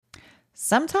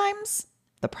Sometimes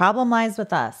the problem lies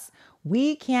with us.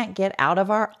 We can't get out of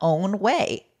our own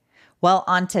way. Well,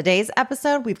 on today's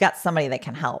episode, we've got somebody that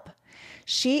can help.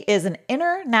 She is an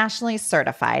internationally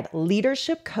certified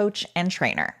leadership coach and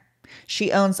trainer.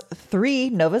 She owns 3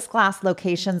 Novus Glass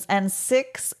locations and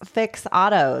 6 Fix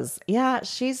Autos. Yeah,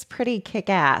 she's pretty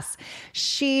kick-ass.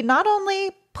 She not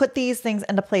only put these things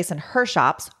into place in her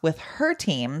shops with her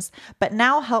teams, but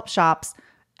now helps shops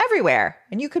everywhere,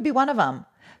 and you could be one of them.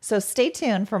 So stay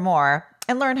tuned for more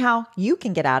and learn how you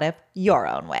can get out of your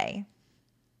own way.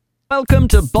 Welcome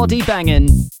to Body Bangin',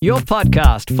 your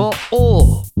podcast for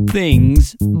all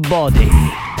things body.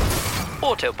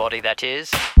 Auto body, that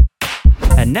is.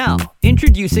 And now,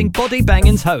 introducing Body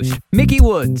Bangin's host, Mickey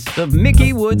Woods of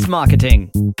Mickey Woods Marketing.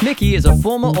 Mickey is a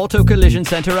former auto collision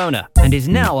center owner and is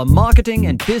now a marketing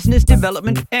and business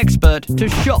development expert to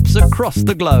shops across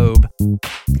the globe.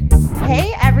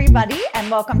 Hey, everybody, and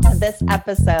welcome to this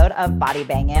episode of Body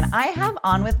Bangin'. I have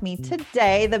on with me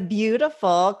today the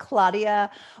beautiful Claudia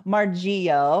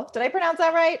Margillo. Did I pronounce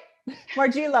that right?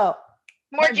 Margillo,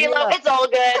 it's all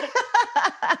good.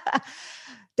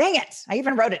 Dang it. I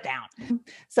even wrote it down.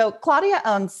 So Claudia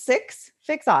owns 6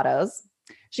 Fix Autos.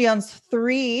 She owns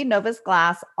 3 Novus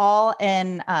Glass, all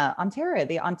in Ontario,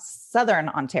 the Southern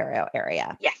Ontario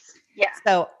area. Yes. Yeah.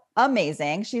 So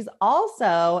amazing. She's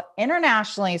also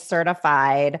internationally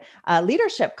certified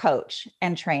leadership coach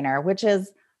and trainer, which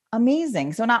is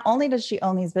amazing. So not only does she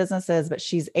own these businesses, but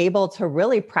she's able to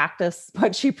really practice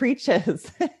what she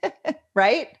preaches,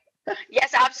 right?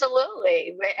 Yes, absolutely.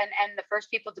 And the first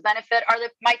people to benefit are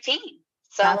my team.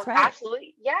 So That's right.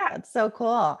 Absolutely. Yeah. That's so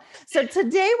cool. So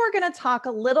today we're going to talk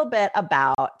a little bit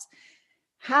about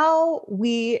how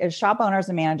we as shop owners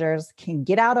and managers can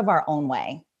get out of our own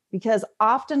way, because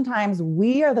oftentimes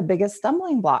we are the biggest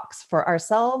stumbling blocks for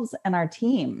ourselves and our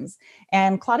teams.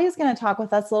 And Claudia is going to talk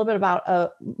with us a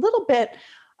little bit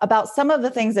about some of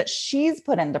the things that she's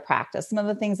put into practice, some of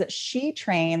the things that she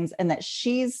trains and that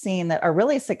she's seen that are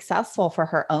really successful for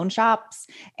her own shops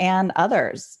and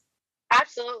others.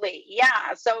 Absolutely.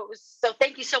 Yeah. So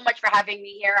thank you so much for having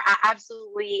me here. I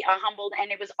absolutely humbled,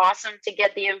 and it was awesome to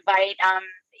get the invite.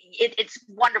 It's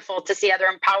wonderful to see other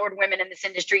empowered women in this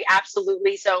industry.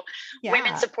 Absolutely. So yeah.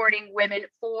 Women supporting women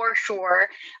for sure.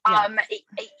 Yeah.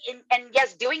 And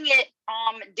yes,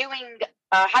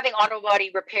 having auto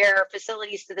body repair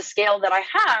facilities to the scale that I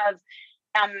have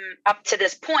up to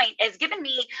this point has given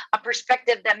me a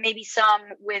perspective that maybe some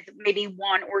with maybe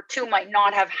 1 or 2 might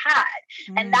not have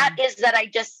had. And that is that I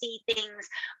just see things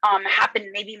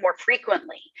happen maybe more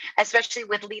frequently, especially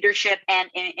with leadership and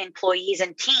employees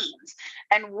and teams.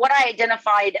 And what I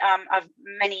identified of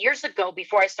many years ago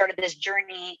before I started this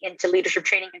journey into leadership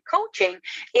training and coaching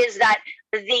is that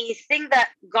the thing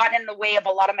that got in the way of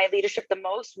a lot of my leadership the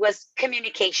most was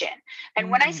communication. And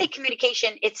when I say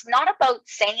communication, it's not about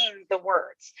saying the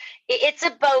words. It's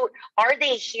about, are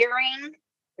they hearing,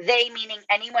 they meaning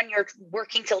anyone you're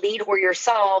working to lead or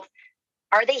yourself,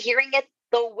 are they hearing it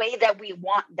the way that we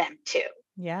want them to?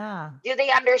 Yeah. Do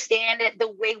they understand it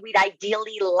the way we'd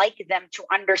ideally like them to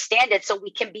understand it so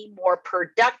we can be more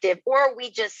productive? Or are we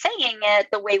just saying it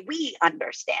the way we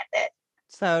understand it?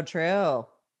 So true.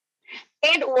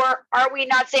 And or are we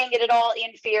not saying it at all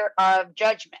in fear of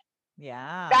judgment?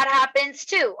 Yeah. That happens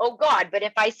too. Oh God, but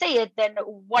if I say it, then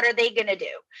what are they going to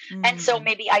do? And so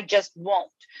maybe I just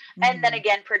won't. And then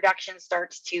again, production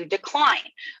starts to decline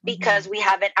because we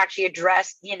haven't actually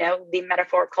addressed, the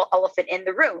metaphorical elephant in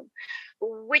the room,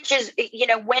 which is,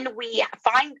 when we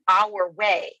find our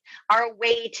way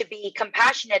to be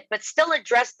compassionate, but still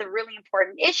address the really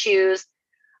important issues.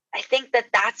 I think that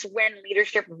that's when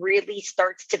leadership really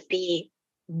starts to be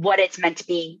what it's meant to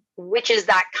be, which is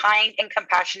that kind and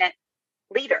compassionate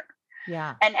leader.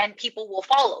 Yeah. And people will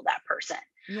follow that person.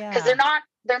 Yeah. Because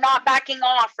they're not backing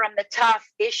off from the tough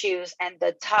issues and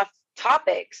the tough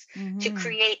topics to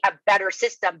create a better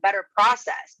system, better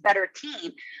process, better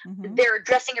team. They're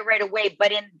addressing it right away,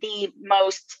 but in the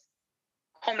most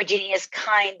homogeneous,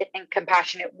 kind and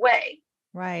compassionate way.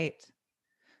 Right.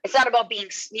 It's not about being,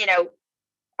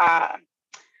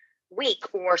 weak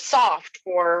or soft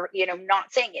or,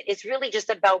 not saying it. It's really just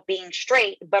about being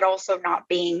straight, but also not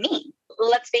being mean.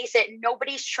 Let's face it,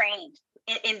 nobody's trained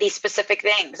in these specific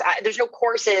things. There's no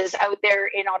courses out there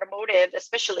in automotive,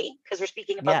 especially because we're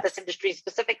speaking about this industry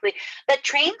specifically, that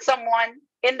train someone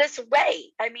in this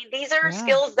way. I mean, these are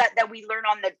skills that we learn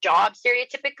on the job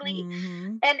stereotypically.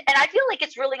 And I feel like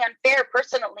it's really unfair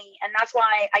personally. And that's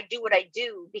why I do what I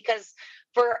do, because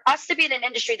for us to be in an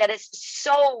industry that is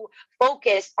so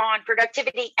focused on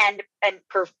productivity and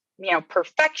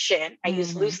perfection, I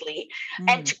use Mhm. loosely,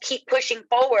 and Mm. to keep pushing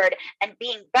forward and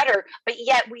being better, but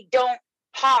yet we don't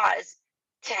pause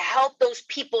to help those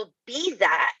people be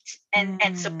that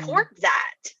and support Mm.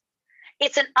 that.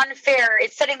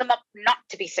 It's setting them up not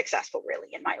to be successful,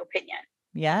 really, in my opinion.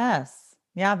 Yes.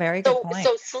 Yeah, very good point.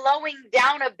 So slowing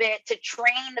down a bit to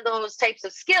train those types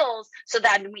of skills so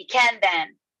that we can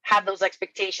then have those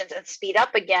expectations and speed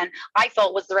up again, I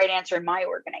felt was the right answer in my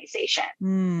organization.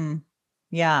 Mm.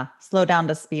 Yeah, slow down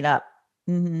to speed up.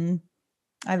 Mhm.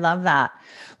 I love that.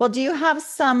 Well, do you have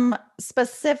some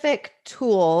specific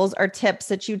tools or tips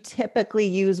that you typically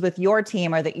use with your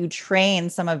team or that you train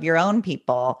some of your own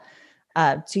people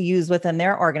to use within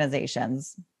their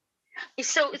organizations?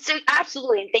 So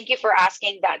absolutely, and thank you for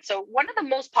asking that. So one of the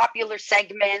most popular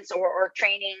segments or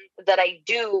training that I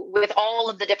do with all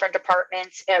of the different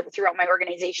departments throughout my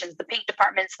organizations, the paint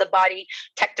departments, the body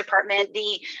tech department,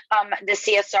 the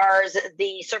CSRs,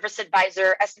 the service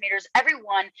advisor, estimators,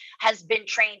 everyone has been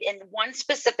trained in one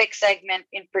specific segment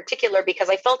in particular because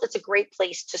I felt it's a great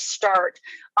place to start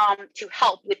to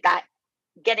help with that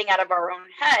getting out of our own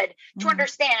head to Mhm.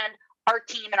 understand our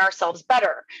team and ourselves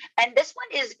better. And this one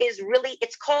is really,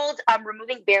 it's called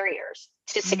removing barriers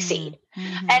to succeed.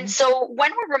 Mm. And Mhm. so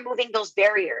when we're removing those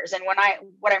barriers, and what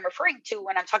I'm referring to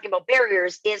when I'm talking about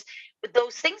barriers is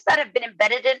those things that have been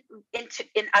embedded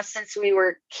in us since we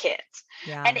were kids.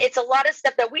 And Yeah. it's a lot of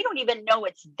stuff that we don't even know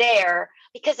it's there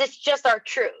because it's just our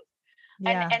truth.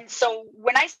 and Yeah. and so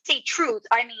when I say truth,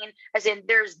 I mean as in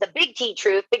there's the big T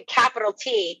truth, big capital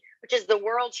T, which is the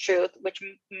world's truth, which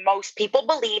most people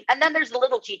believe, and then there's the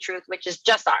little T truth, which is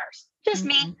just ours, just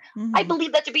me. Mhm. I Mhm.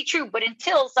 believe that to be true, but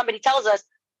until somebody tells us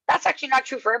that's actually not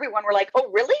true for everyone, we're like, oh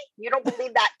really, you don't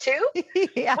believe that too?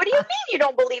 Yeah. What do you mean you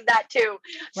don't believe that too?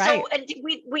 Right. So, and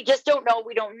we just don't know,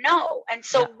 we don't know. And Yeah.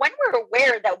 so when we're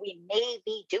aware that we may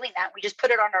be doing that, we just put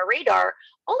it on our radar,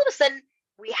 all of a sudden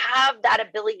we have that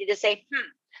ability to say,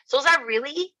 so is that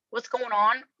really what's going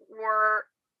on? Or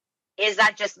is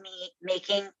that just me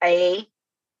making a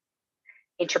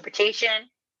interpretation?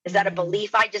 Is that a Mm.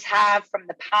 belief I just have from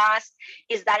the past?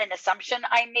 Is that an assumption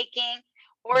I'm making?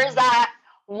 Or is Mm. that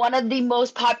one of the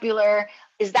most popular?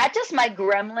 Is that just my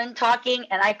gremlin talking?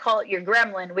 And I call it your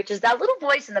gremlin, which is that little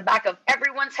voice in the back of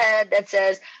everyone's head that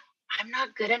says, I'm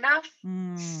not good enough.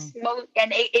 Mm.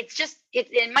 And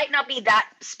it might not be that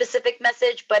specific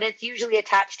message, but it's usually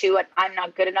attached to an I'm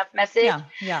not good enough message. Yeah.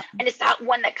 Yeah. And it's that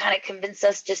one that kind of convinces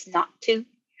us just not to,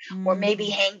 or maybe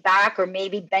Mm. hang back, or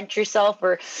maybe bench yourself,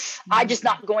 or I just Mm.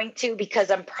 not going to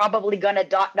because I'm probably gonna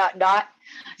dot dot dot.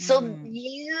 So Mm.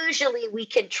 usually we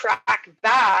can track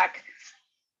back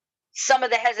some of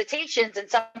the hesitations and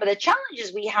some of the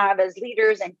challenges we have as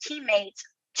leaders and teammates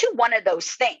to one of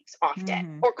those things often,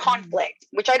 Mhm. or Mhm. conflict,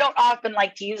 which I don't often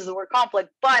like to use the word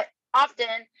conflict, but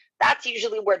often that's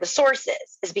usually where the source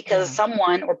is because Yeah.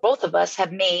 someone or both of us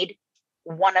have made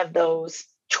one of those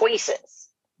choices.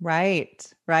 Right.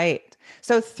 Right.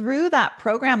 So through that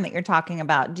program that you're talking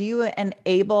about, do you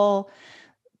enable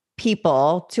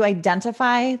people to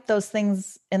identify those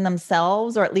things in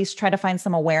themselves or at least try to find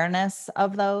some awareness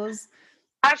of those?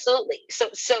 Absolutely.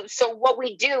 So what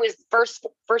we do is first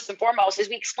and foremost is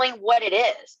we explain what it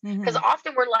is. Because Mhm.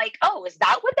 often we're like, oh, is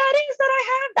that what that is that I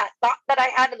had? That thought that I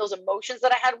had and those emotions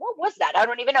that I had, what was that? I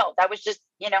don't even know. That was just,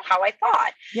 how I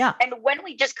thought. Yeah. And when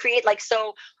we just create like,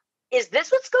 so is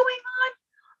this what's going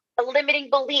on? A limiting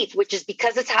belief, which is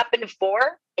because it's happened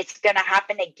before, it's gonna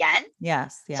happen again.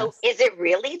 Yes. So Yes. is it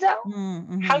really though?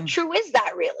 How Mhm. true is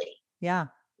that really? Yeah.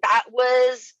 That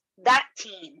was that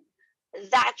team,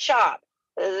 that job,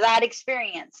 that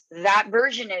experience, that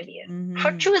version of you.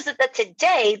 How Mhm. true is it that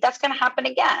today that's going to happen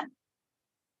again?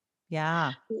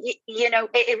 Yeah.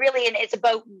 It really, and it's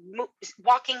about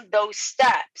walking those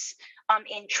steps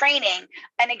in training.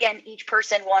 And again, each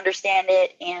person will understand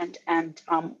it and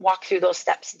walk through those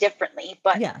steps differently.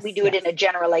 But we Yes. do it in Yes. a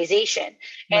generalization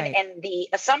Right. and the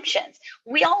assumptions.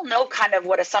 We all know kind of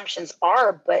what assumptions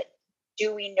are, but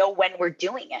do we know when we're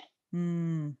doing it?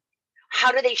 Mm.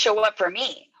 How do they show up for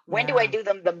me? When do I Yeah. do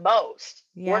them the most?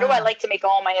 Where do I Yeah. like to make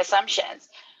all my assumptions?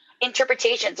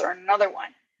 Interpretations are another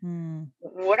one. Mm.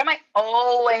 What am I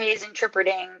always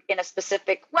interpreting in a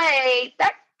specific way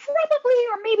that probably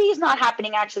or maybe is not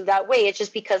happening actually that way? It's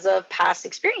just because of past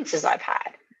experiences I've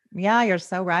had. Yeah, you're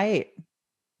so right.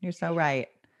 You're so right.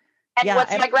 And Yeah,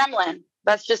 what's and my gremlin?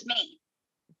 That's just me.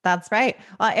 that's right.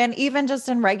 And even just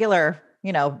in regular,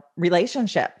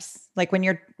 relationships, like when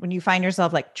you find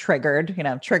yourself like triggered,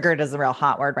 triggered is a real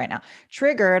hot word right now.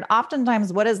 Triggered,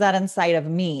 oftentimes, what is that inside of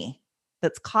me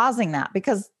that's causing that?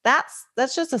 Because that's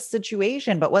just a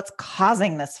situation, but what's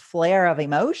causing this flare of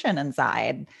emotion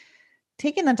inside?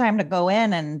 taking the time to go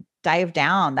in and dive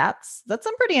down, that's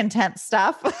some pretty intense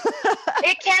stuff.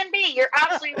 It can be. You're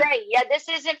absolutely right. Yeah, this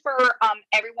isn't for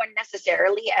everyone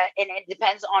necessarily, and it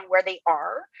depends on where they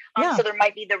are. Yeah. So there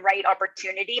might be the right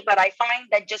opportunity, but I find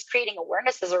that just creating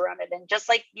awarenesses around it, and just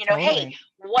like, hey, Totally.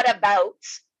 what about,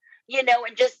 and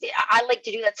just I like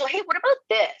to do that. So hey, what about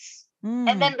this?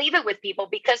 And then leave it with people,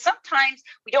 because sometimes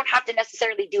we don't have to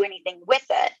necessarily do anything with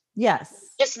it. Yes.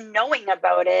 Just knowing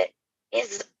about it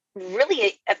is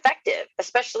really effective,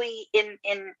 especially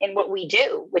in what we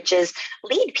do, which is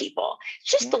lead people.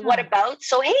 It's just the what about.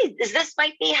 So hey, this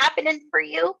might be happening for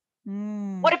you.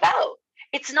 What about?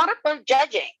 It's not about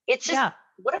judging. It's just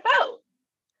what about?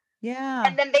 Yeah.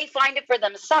 And then they find it for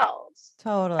themselves.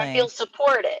 Totally. And feel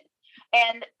supported.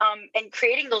 And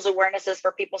creating those awarenesses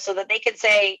for people so that they can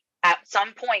say at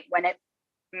some point when it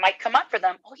might come up for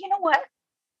them, oh, you know what?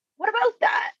 What about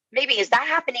that? Maybe is that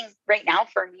happening right now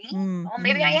for me? Well,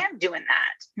 maybe I am doing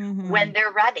that when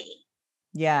they're ready.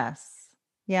 Yes.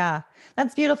 Yeah.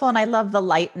 That's beautiful. And I love the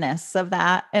lightness of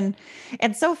that. And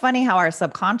it's so funny how our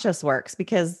subconscious works,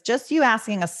 because just you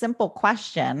asking a simple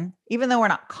question, even though we're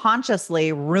not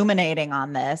consciously ruminating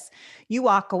on this, you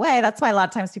walk away. That's why a lot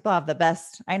of times people have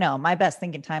my best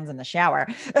thinking times in the shower,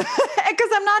 because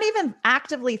I'm not even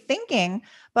actively thinking,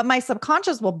 but my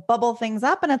subconscious will bubble things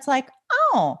up. And it's like,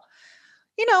 oh,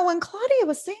 when Claudia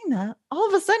was saying that, all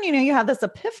of a sudden, you have this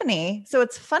epiphany. So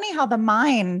it's funny how the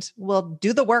mind will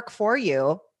do the work for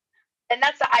you. And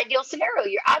that's the ideal scenario.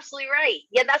 You're absolutely right.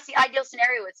 Yeah, that's the ideal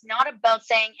scenario. It's not about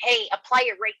saying, hey, apply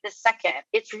it right this second.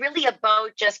 It's really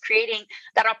about just creating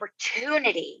that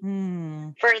opportunity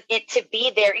for it to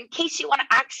be there in case you want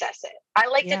to access it. I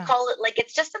like to call it like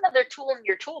it's just another tool in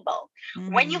your tool belt.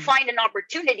 When you find an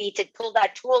opportunity to pull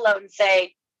that tool out and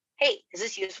say, hey, is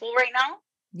this useful right now?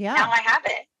 Yeah. Now I have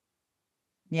it.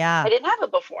 Yeah. I didn't have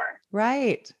it before.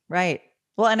 Right. Right.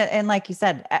 Well, and like you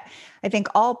said, I think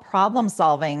all problem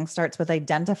solving starts with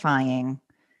identifying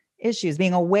issues,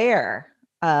 being aware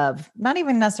of not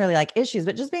even necessarily like issues,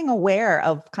 but just being aware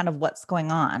of kind of what's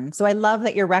going on. So I love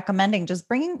that you're recommending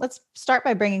let's start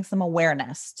by bringing some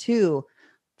awareness to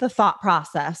the thought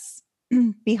process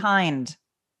behind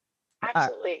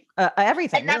absolutely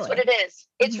everything. And that's what it is.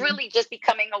 It's really just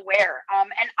becoming aware.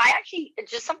 And I actually,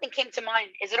 just something came to mind.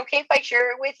 Is it okay if I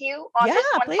share it with you on this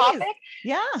one please. topic?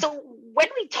 Yeah. So when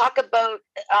we talk about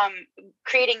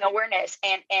creating awareness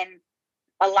and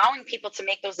allowing people to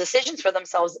make those decisions for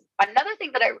themselves, another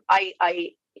thing that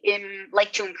I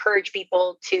like to encourage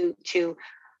people to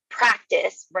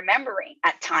practice remembering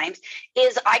at times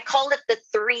is I call it the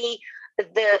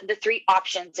three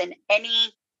options in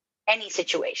any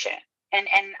situation. And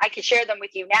I can share them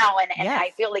with you now. And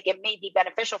I feel like it may be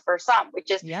beneficial for some, which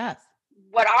is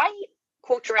what I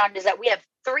quote around is that we have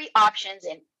three options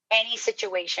in any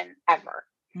situation ever.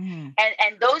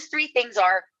 And those three things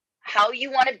are how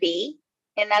you want to be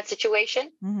in that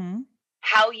situation,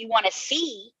 how you want to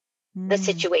see the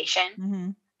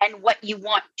situation, and what you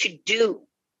want to do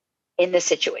in the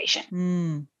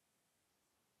situation.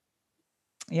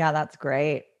 Yeah, that's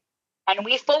great. And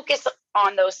we focus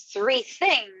on those three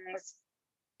things.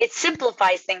 It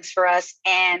simplifies things for us,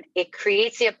 and it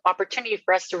creates the opportunity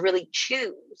for us to really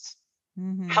choose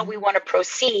how we want to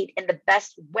proceed in the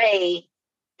best way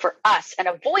for us and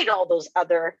avoid all those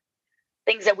other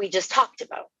things that we just talked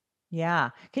about. Yeah.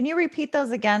 Can you repeat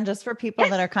those again just for people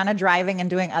that are kind of driving and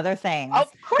doing other things?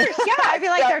 Of course. Yeah. I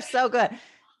feel like they're so good.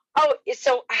 Oh,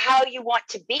 so how you want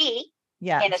to be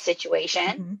in a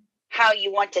situation, how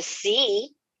you want to see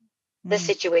the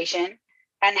situation,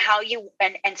 and how you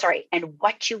and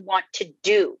what you want to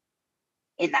do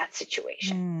in that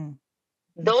situation.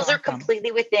 Those are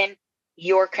completely within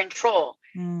your control.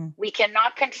 We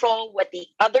cannot control what the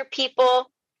other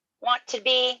people want to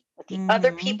be, what the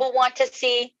other people want to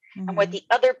see, and what the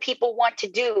other people want to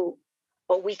do,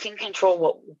 but we can control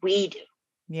what we do.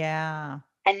 Yeah.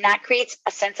 And that creates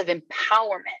a sense of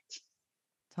empowerment.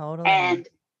 Totally. And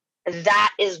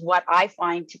that is what I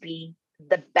find to be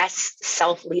the best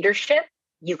self-leadership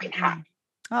you can have.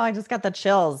 Oh, I just got the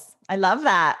chills. I love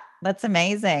that. That's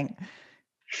amazing.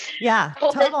 Yeah. I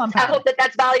hope that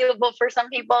that's valuable for some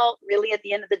people. Really, at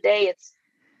the end of the day, it's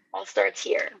all starts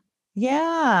here.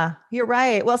 Yeah, you're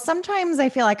right. Well, sometimes I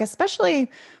feel like, especially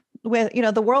with,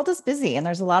 the world is busy and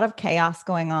there's a lot of chaos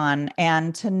going on,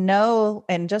 and to know,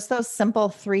 and just those simple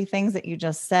three things that you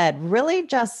just said really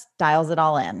just dials it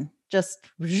all in, just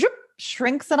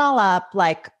shrinks it all up.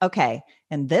 Like, okay,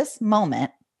 in this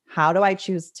moment, How do I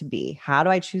choose to be? How do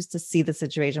I choose to see the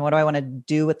situation? What do I want to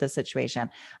do with the situation?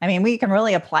 I mean, we can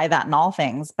really apply that in all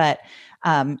things, but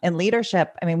in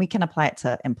leadership, I mean, we can apply it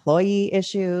to employee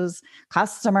issues,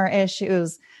 customer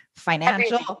issues,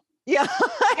 financial. Everything. Yeah.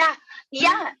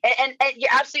 Yeah. And you're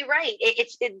absolutely right.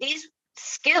 These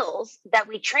skills that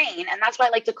we train, and that's why I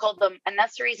like to call them, and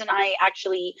that's the reason I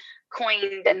actually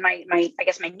coined, and my I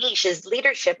guess my niche is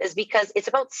leadership, is because it's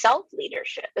about self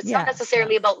leadership. It's not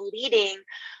necessarily about leading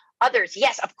others.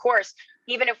 Yes, of course,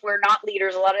 even if we're not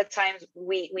leaders, a lot of times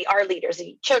we are leaders,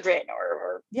 children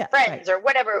or friends or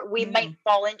whatever, we might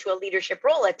fall into a leadership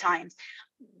role at times,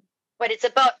 but it's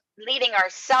about leading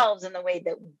ourselves in the way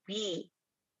that we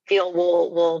feel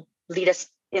will lead us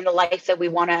in the life that we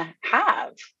want to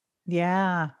have.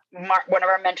 Yeah. Mark, one of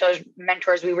our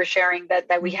mentors, we were sharing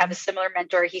that we have a similar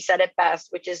mentor. He said it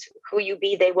best, which is, who you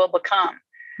be, they will become.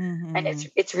 And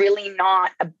it's really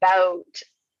not about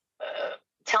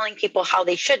telling people how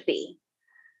they should be.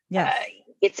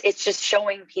 It's just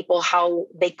showing people how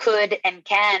they could and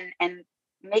can, and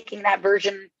making that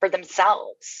version for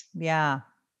themselves. Yeah,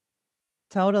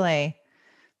 totally.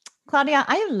 Claudia,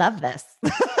 I love this.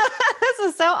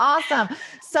 This is so awesome,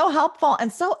 so helpful,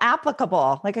 and so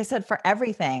applicable. Like I said, for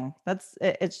everything.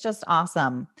 It's just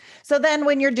awesome. So then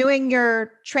when you're doing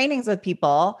your trainings with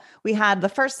people, we had the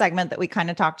first segment that we kind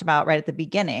of talked about right at the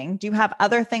beginning. Do you have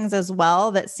other things as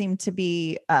well that seem to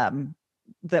be,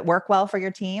 that work well for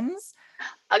your teams?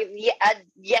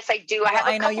 Yes, I do.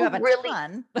 I know you have a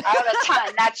ton. I have a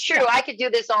ton. That's true. I could do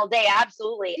this all day.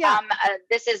 Absolutely. Yeah.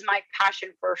 This is my passion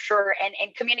for sure.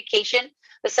 And communication,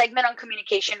 the segment on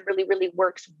communication really, really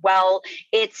works well.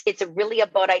 It's really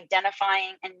about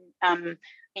identifying and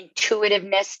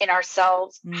intuitiveness in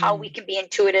ourselves, how we can be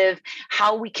intuitive,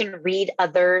 how we can read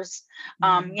others,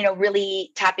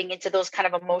 really tapping into those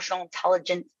kind of emotional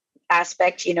intelligence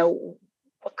aspects,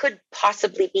 what could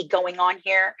possibly be going on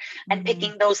here, and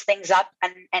picking those things up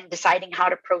and deciding how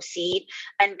to proceed.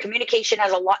 And communication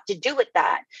has a lot to do with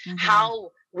that.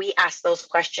 How we ask those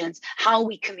questions, how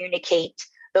we communicate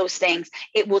those things.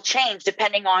 It will change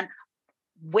depending on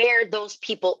where those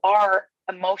people are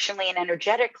emotionally and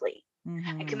energetically.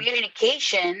 And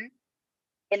communication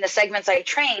in the segments I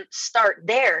train start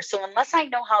there. So unless I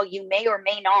know how you may or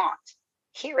may not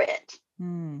hear it,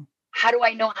 how do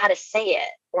I know how to say it,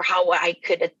 or how I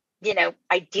could,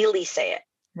 ideally say it?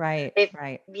 Right. If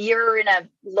you're in a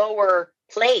lower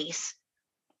place,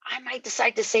 I might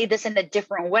decide to say this in a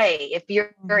different way. If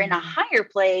you're in a higher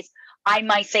place, I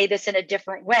might say this in a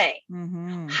different way.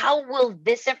 How will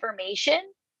this information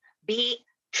be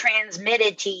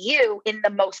transmitted to you in the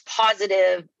most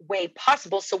positive way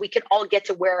possible, so we can all get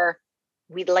to where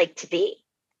we'd like to be?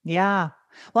 Yeah.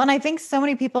 Well, and I think so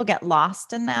many people get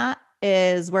lost in that.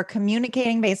 Is we're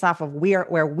communicating based off of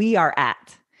where we are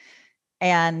at,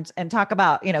 and talk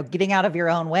about, getting out of your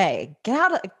own way. Get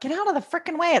out of the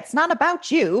freaking way. It's not about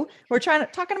you. We're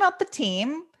talking about the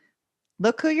team.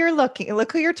 Look who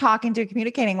you're talking to,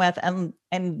 communicating with. And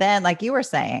then, like you were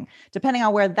saying, depending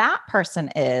on where that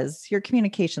person is, your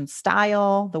communication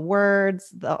style, the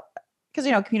words,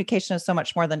 because, communication is so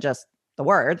much more than just the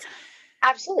words.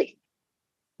 Absolutely.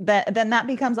 Then that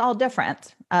becomes all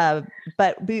different.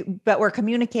 But we're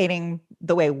communicating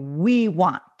the way we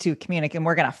want to communicate, and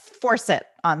we're going to force it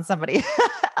on somebody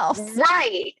else.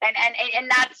 Right.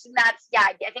 And that's,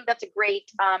 I think that's a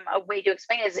great a way to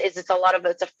explain it is it's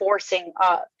a forcing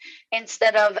of,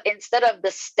 instead of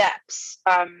the steps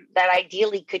that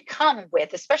ideally could come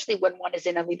with, especially when one is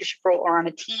in a leadership role or on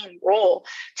a team role,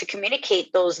 to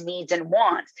communicate those needs and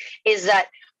wants, is that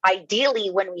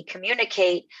ideally, when we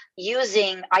communicate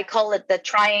using, I call it the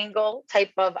triangle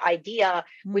type of idea,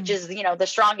 which is, the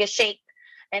strongest shape.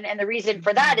 And the reason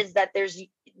for that is that there's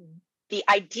the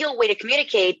ideal way to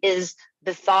communicate is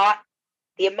the thought,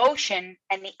 the emotion,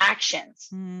 and the actions.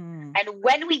 And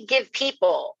when we give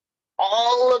people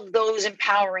all of those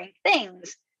empowering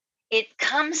things, it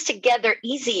comes together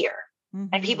easier.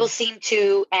 And people seem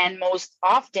to, and most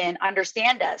often,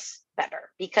 understand us better,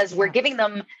 because we're giving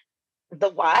them the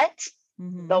what,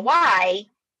 the why,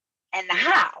 and the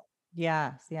how.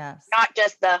 Yes. Not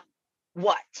just the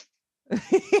what.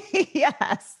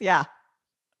 Yes. Yeah.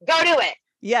 Go do it.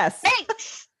 Yes.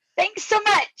 Thanks so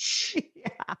much.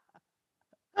 Yeah.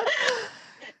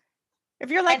 If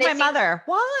you're like my mother,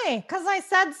 why? Because I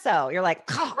said so. You're like,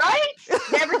 oh. Right?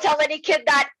 Never tell any kid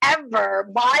that ever.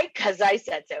 Why? Because I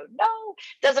said so. No,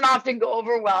 doesn't often go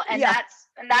over well. And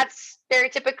that's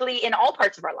stereotypically in all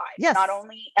parts of our lives. Yes. Not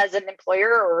only as an employer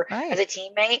or as a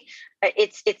teammate.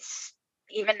 It's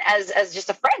even as just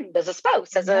a friend, as a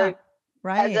spouse, as a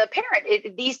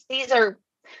parent. These are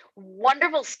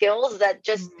wonderful skills that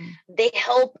just, Mhm. they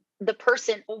help the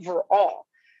person overall.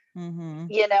 Mhm.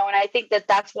 And I think that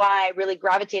that's why I really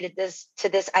gravitated to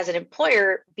this as an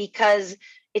employer, because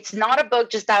it's not about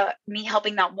just that me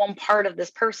helping that one part of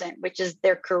this person, which is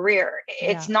their career.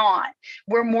 It's Yeah. not.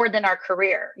 We're more than our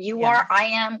career. You Yes. are, I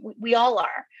am, we all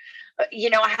are.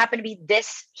 I happen to be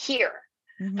this here,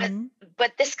 but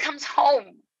Mhm. this comes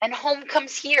home, and home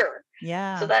comes here. So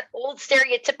Yeah. that old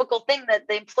stereotypical thing that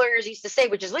the employers used to say,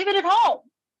 which is leave it at home,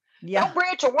 Yeah. don't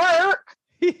bring it to work,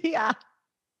 Yeah.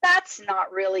 that's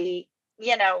not really,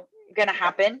 going to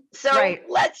happen. So Right.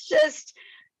 let's just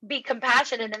be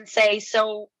compassionate and say,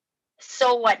 so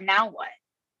what, now what?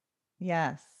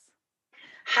 Yes.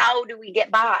 How do we get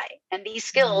by? And these Yeah.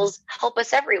 skills help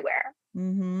us everywhere.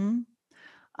 Mhm.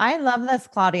 I love this,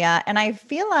 Claudia. And I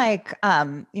feel like,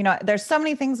 there's so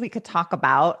many things we could talk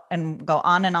about and go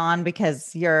on and on,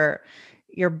 because your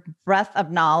breadth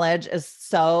of knowledge is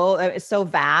so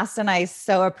vast, and I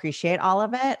so appreciate all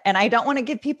of it. And I don't want to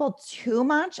give people too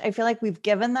much. I feel like we've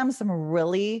given them some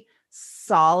really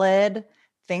solid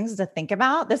things to think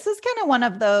about. This is kind of one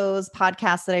of those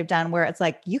podcasts that I've done where it's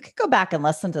like you could go back and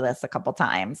listen to this a couple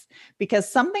times,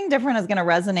 because something different is going to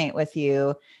resonate with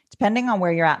you depending on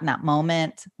where you're at in that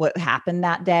moment, what happened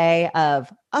that day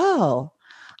of, oh,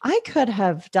 I could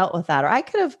have dealt with that,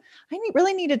 or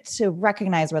really needed to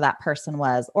recognize where that person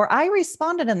was, or I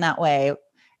responded in that way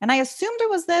and I assumed it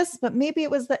was this, but maybe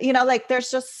it was that, like there's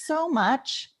just so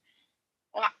much.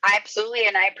 Well, absolutely.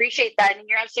 And I appreciate that. And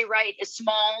you're absolutely right.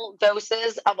 Small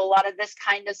doses of a lot of this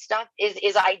kind of stuff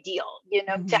is ideal,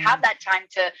 to have Mhm. that time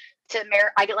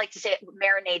I like to say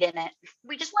marinate in it.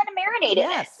 We just want to marinate in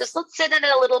it. Just Yes. let's sit in it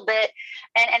a little bit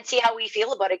and see how we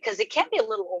feel about it. Cause it can be a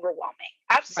little overwhelming.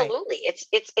 Right. Absolutely.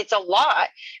 It's a lot.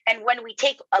 And when we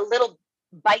take a little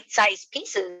bite-sized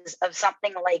pieces of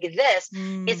something like this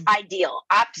is Mm, ideal.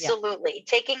 yeah. Absolutely.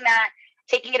 Taking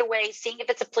it away, seeing if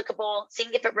it's applicable,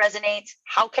 seeing if it resonates.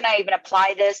 How can I even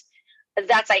apply this?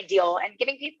 That's ideal. And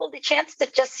giving people the chance to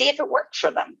just see if it works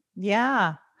for them.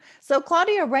 Yeah. So,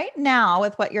 Claudia, right now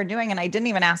with what you're doing, and I didn't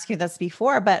even ask you this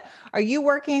before, but are you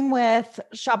working with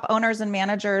shop owners and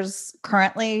managers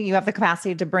currently? You have the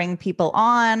capacity to bring people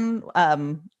on.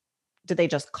 Do they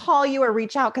just call you or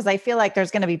reach out? Because I feel like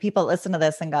there's going to be people listen to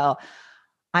this and go,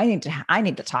 I need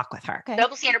to talk with her. Okay.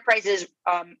 Double C Enterprises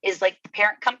is like the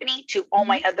parent company to all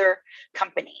my Mhm. other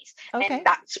companies, and Okay.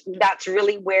 that's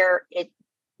really where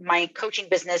my coaching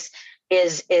business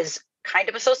is kind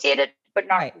of associated, but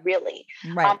not Right. really,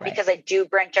 Right. because I do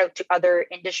branch out to other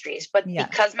industries. But Yes.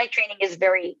 because my training is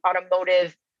very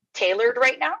automotive tailored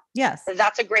right now, Yes.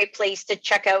 that's a great place to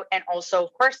check out. And also,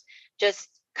 of course, just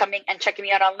coming and checking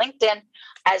me out on LinkedIn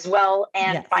as well,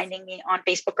 and Yes. finding me on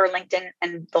Facebook or LinkedIn,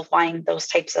 and they'll find those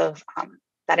types of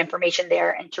that information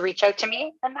there, and to reach out to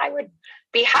me. And I would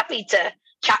be happy to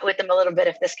chat with them a little bit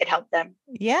if this could help them.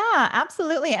 Yeah,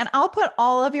 absolutely. And I'll put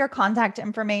all of your contact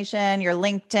information, your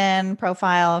LinkedIn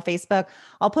profile, Facebook,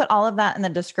 I'll put all of that in the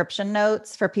description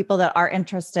notes for people that are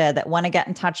interested, that want to get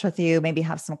in touch with you, maybe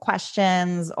have some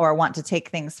questions or want to take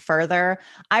things further.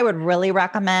 I would really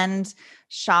recommend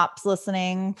shops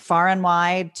listening far and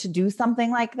wide to do something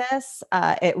like this.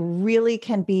 It really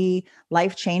can be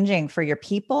life-changing for your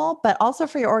people, but also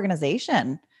for your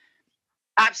organization.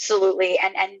 Absolutely.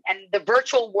 And the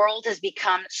virtual world has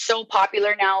become so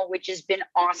popular now, which has been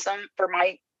awesome for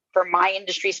my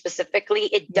industry specifically.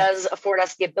 It Yes, does afford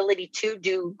us the ability to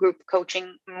do group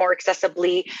coaching more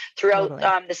accessibly throughout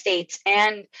totally. the States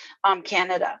and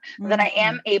Canada. That I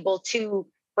am Mhm. able to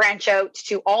branch out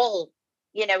to all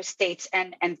states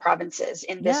and provinces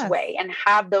in this Yes. way, and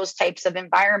have those types of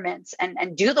environments,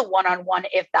 and do the one-on-one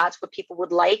if that's what people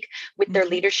would like with their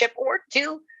Mhm. leadership, or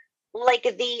do like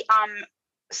the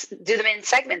do them in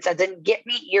segments, as in get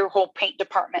me your whole paint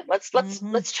department.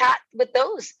 Mhm. Let's chat with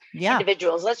those Yeah.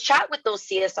 individuals. Let's chat with those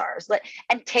CSRs.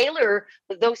 And tailor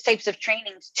those types of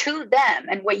trainings to them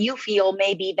and what you feel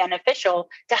may be beneficial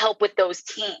to help with those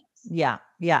teams. Yeah.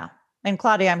 Yeah. And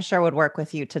Claudia, I'm sure would work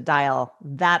with you to dial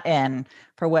that in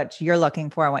for what you're looking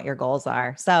for and what your goals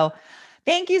are. So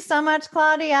thank you so much,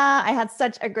 Claudia. I had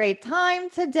such a great time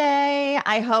today.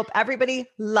 I hope everybody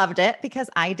loved it, because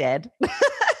I did.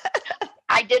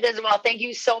 I did as well. Thank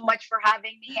you so much for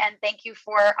having me, and thank you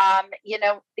for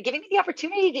giving me the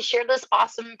opportunity to share this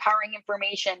awesome, empowering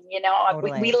information. We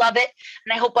Totally. love it,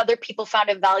 and I hope other people found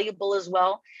it valuable as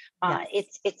well.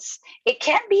 Yes. It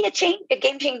can be a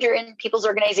game changer in people's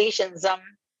organizations.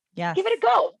 Yes. Give it a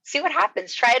go. See what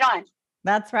happens. Try it on.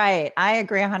 That's right. I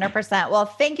agree 100%. Well,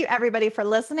 thank you everybody for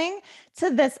listening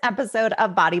to this episode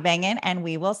of Body Bangin', and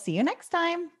we will see you next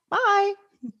time. Bye.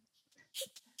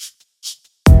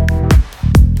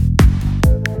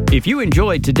 If you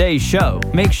enjoyed today's show,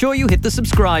 make sure you hit the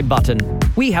subscribe button.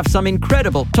 We have some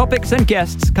incredible topics and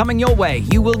guests coming your way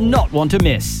you will not want to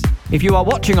miss. If you are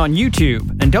watching on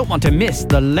YouTube and don't want to miss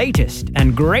the latest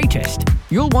and greatest,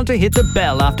 you'll want to hit the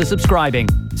bell after subscribing,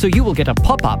 so you will get a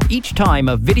pop-up each time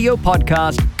a video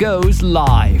podcast goes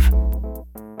live.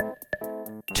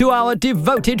 To our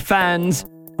devoted fans,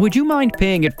 would you mind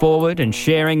paying it forward and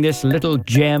sharing this little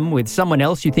gem with someone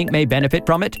else you think may benefit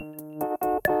from it?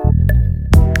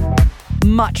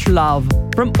 Much love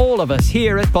from all of us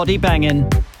here at Body Bangin',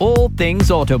 all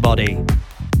things auto body.